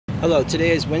Hello, today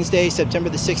is Wednesday, September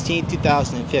the 16th,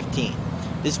 2015.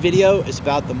 This video is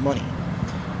about the money.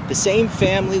 The same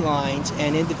family lines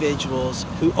and individuals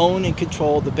who own and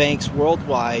control the banks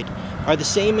worldwide are the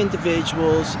same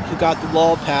individuals who got the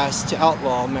law passed to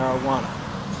outlaw marijuana.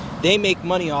 They make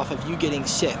money off of you getting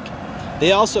sick.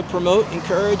 They also promote,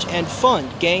 encourage, and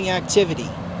fund gang activity.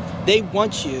 They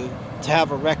want you to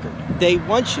have a record. They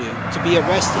want you to be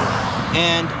arrested.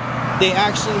 And they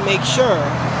actually make sure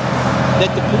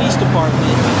that the police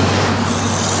department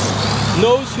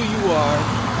knows who you are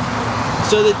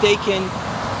so that they can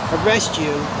arrest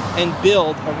you and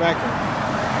build a record.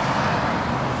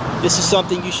 This is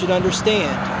something you should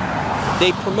understand.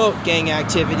 They promote gang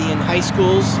activity in high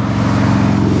schools.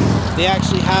 They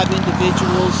actually have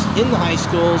individuals in the high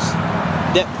schools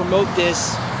that promote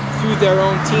this through their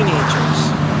own teenagers.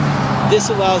 This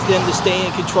allows them to stay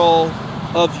in control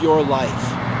of your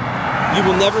life. You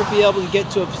will never be able to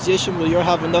get to a position where you'll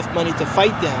have enough money to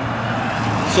fight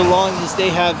them so long as they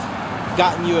have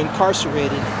gotten you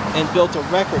incarcerated and built a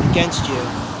record against you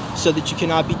so that you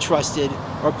cannot be trusted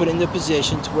or put in a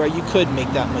position to where you could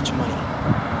make that much money.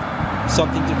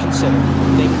 Something to consider.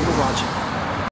 Thank you for watching.